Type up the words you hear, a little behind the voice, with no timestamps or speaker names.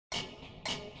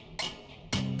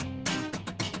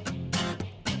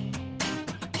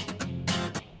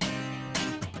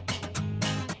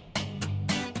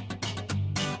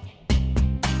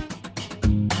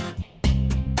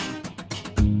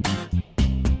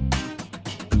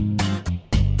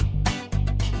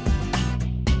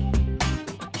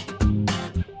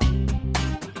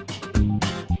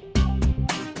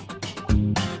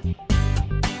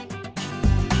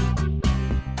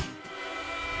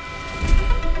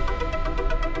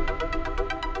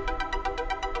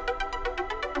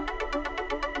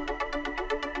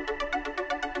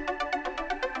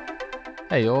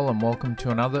Hey all, and welcome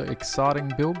to another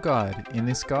exciting build guide. In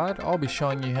this guide I'll be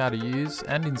showing you how to use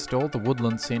and install the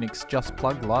Woodland Scenics Just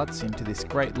Plug lights into this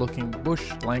great looking Busch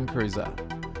Land Cruiser.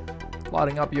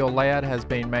 Lighting up your layout has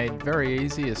been made very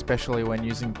easy, especially when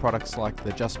using products like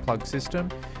the Just Plug system,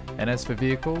 and as for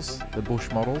vehicles, the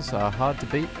Busch models are hard to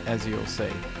beat, as you'll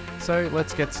see. So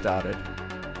let's get started.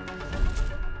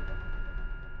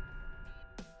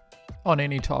 On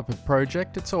any type of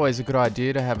project, it's always a good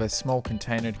idea to have a small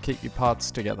container to keep your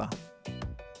parts together.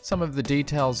 Some of the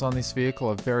details on this vehicle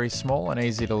are very small and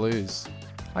easy to lose.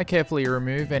 I carefully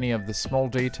remove any of the small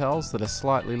details that are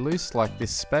slightly loose, like this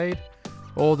spade,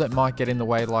 or that might get in the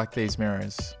way, like these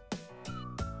mirrors.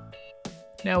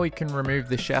 Now we can remove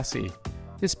the chassis.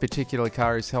 This particular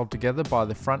car is held together by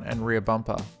the front and rear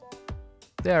bumper.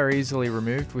 They are easily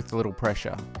removed with little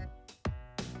pressure.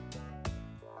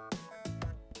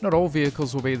 Not all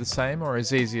vehicles will be the same or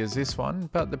as easy as this one,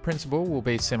 but the principle will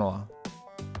be similar.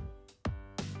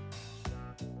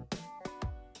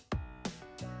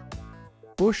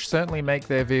 Busch certainly make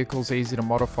their vehicles easy to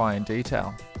modify in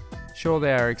detail. Sure,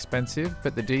 they are expensive,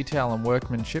 but the detail and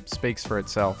workmanship speaks for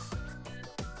itself.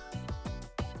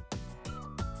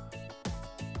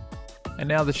 And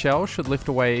now the shell should lift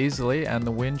away easily and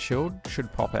the windshield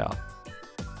should pop out.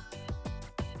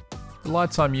 The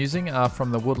lights I'm using are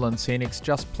from the Woodland Scenics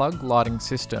Just Plug lighting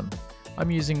system.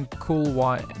 I'm using cool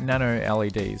white nano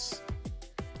LEDs.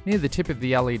 Near the tip of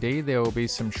the LED there will be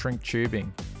some shrink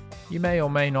tubing. You may or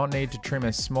may not need to trim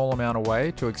a small amount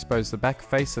away to expose the back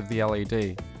face of the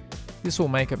LED. This will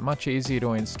make it much easier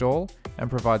to install and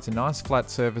provides a nice flat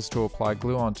surface to apply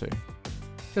glue onto.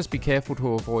 Just be careful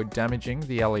to avoid damaging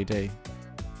the LED.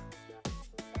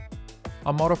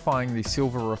 I'm modifying the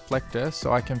silver reflector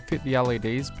so I can fit the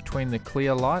LEDs between the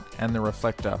clear light and the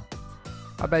reflector.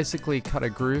 I basically cut a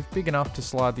groove big enough to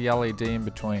slide the LED in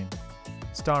between.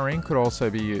 Styrene could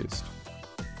also be used.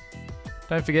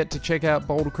 Don't forget to check out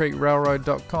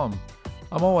bouldercreekrailroad.com.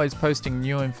 I'm always posting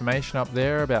new information up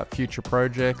there about future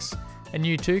projects, and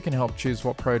you too can help choose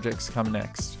what projects come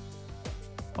next.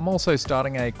 I'm also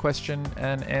starting a question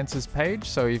and answers page,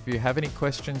 so if you have any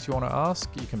questions you want to ask,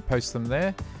 you can post them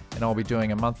there, and I'll be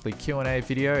doing a monthly Q&A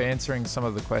video answering some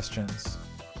of the questions.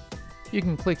 You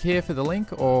can click here for the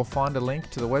link or find a link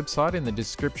to the website in the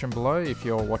description below if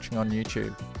you're watching on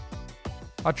YouTube.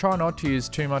 I try not to use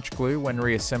too much glue when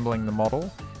reassembling the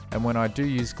model, and when I do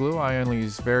use glue I only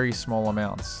use very small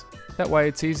amounts. That way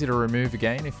it's easy to remove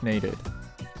again if needed.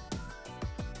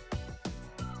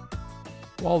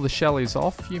 While the shell is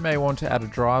off, you may want to add a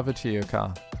driver to your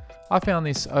car. I found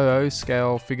this 00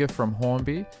 scale figure from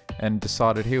Hornby and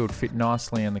decided he would fit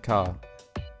nicely in the car.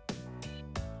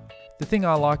 The thing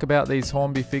I like about these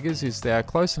Hornby figures is they are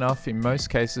close enough in most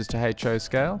cases to HO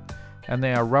scale, and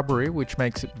they are rubbery, which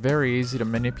makes it very easy to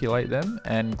manipulate them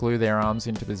and glue their arms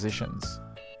into positions.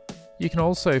 You can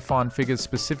also find figures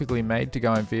specifically made to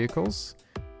go in vehicles.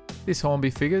 This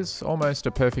Hornby figure's almost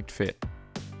a perfect fit.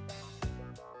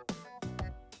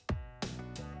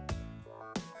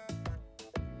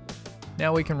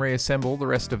 Now we can reassemble the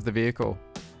rest of the vehicle.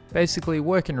 Basically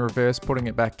work in reverse, putting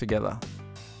it back together.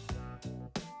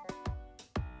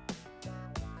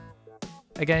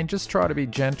 Again, just try to be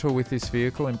gentle with this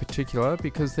vehicle in particular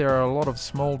because there are a lot of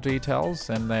small details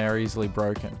and they are easily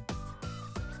broken.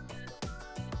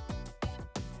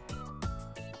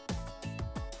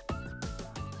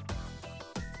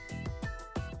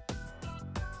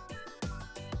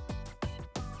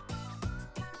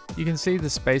 You can see the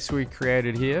space we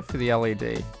created here for the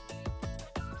LED.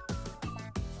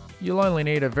 You'll only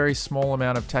need a very small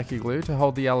amount of tacky glue to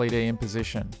hold the LED in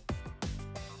position.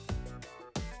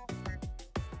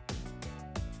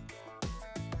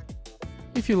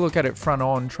 If you look at it front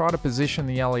on, try to position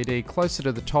the LED closer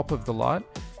to the top of the light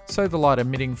so the light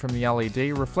emitting from the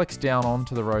LED reflects down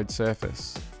onto the road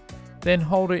surface. Then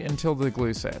hold it until the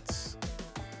glue sets.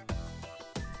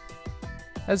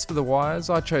 As for the wires,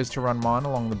 I chose to run mine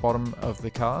along the bottom of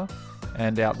the car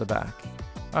and out the back.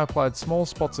 I applied small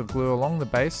spots of glue along the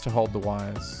base to hold the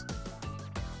wires.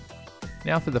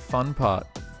 Now for the fun part.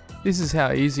 This is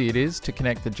how easy it is to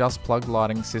connect the Just Plug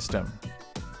lighting system.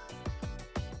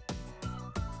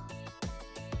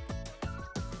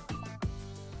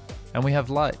 And we have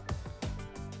light.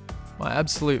 My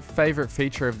absolute favourite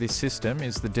feature of this system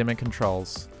is the dimmer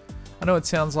controls. I know it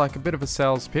sounds like a bit of a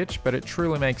sales pitch, but it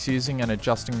truly makes using and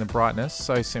adjusting the brightness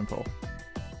so simple.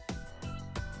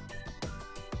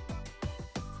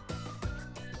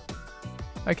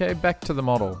 Okay, back to the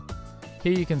model.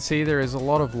 Here you can see there is a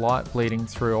lot of light bleeding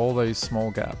through all those small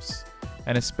gaps,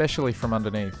 and especially from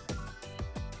underneath.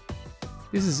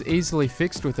 This is easily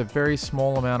fixed with a very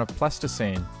small amount of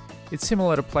plasticine. It's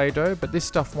similar to Play-Doh, but this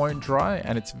stuff won't dry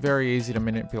and it's very easy to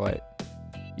manipulate.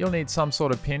 You'll need some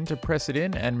sort of pin to press it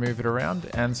in and move it around,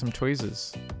 and some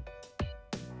tweezers.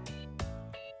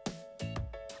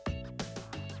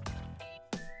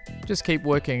 Just keep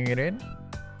working it in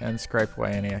and scrape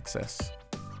away any excess.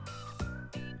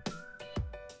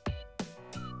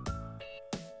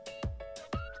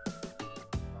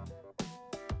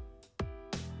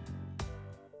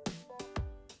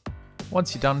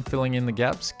 Once you're done filling in the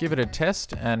gaps, give it a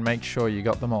test and make sure you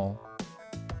got them all.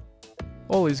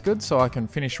 All is good, so I can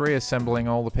finish reassembling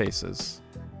all the pieces.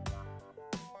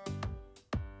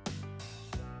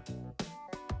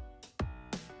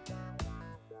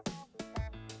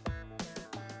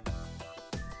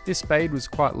 This spade was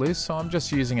quite loose, so I'm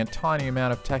just using a tiny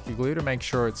amount of tacky glue to make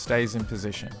sure it stays in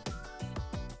position.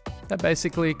 That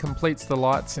basically completes the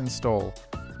lights install.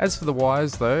 As for the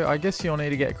wires though, I guess you'll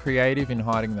need to get creative in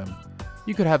hiding them.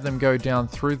 You could have them go down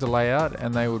through the layout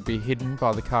and they would be hidden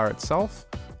by the car itself,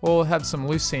 or have some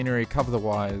loose scenery cover the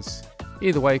wires.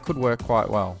 Either way could work quite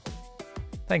well.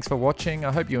 Thanks for watching,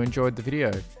 I hope you enjoyed the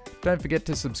video. Don't forget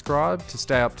to subscribe to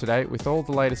stay up to date with all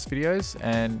the latest videos,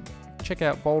 and check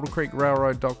out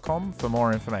bouldercreekrailroad.com for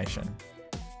more information.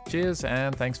 Cheers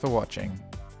and thanks for watching.